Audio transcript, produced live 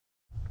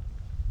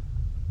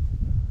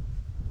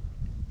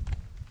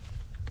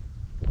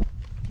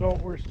So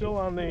we're still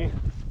on the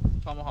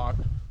Tomahawk.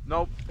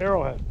 Nope.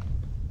 Arrowhead.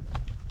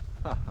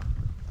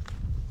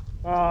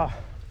 But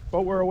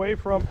we're away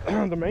from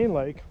the main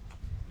lake.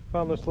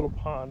 Found this little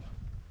pond.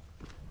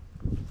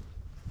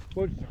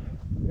 What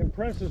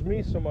impresses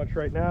me so much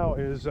right now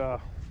is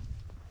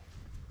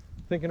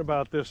thinking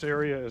about this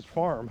area as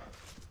farm,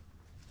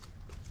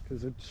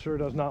 because it sure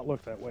does not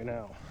look that way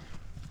now.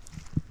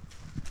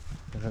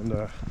 And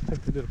I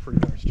think they did a pretty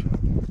nice job.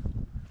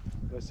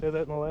 Did I say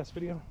that in the last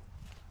video?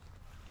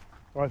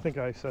 Oh, I think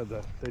I said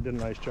that they did a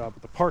nice job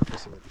with the park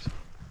facilities.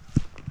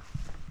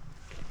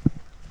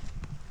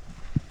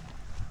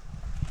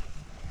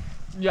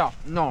 Yeah,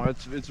 no,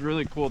 it's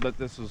really cool that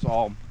this is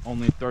all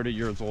only 30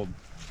 years old.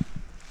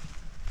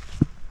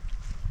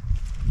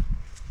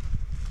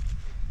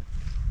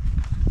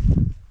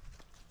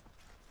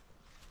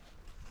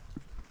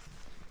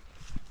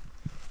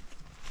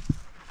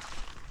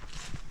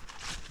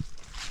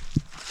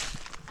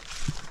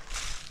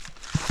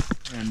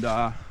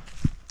 And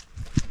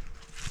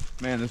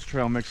man, this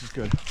trail mix is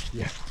good.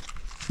 Yeah.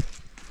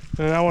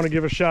 And I want to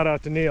give a shout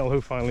out to Neil, who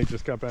finally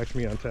just got back to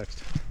me on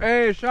text.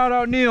 Hey, shout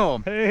out Neil.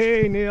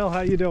 Hey Neil, how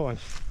you doing?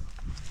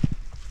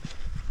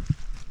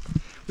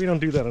 We don't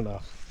do that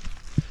enough.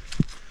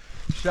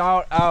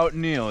 Shout out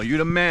Neil. You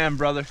the man,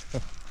 brother.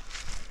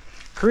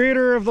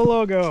 Creator of the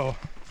logo.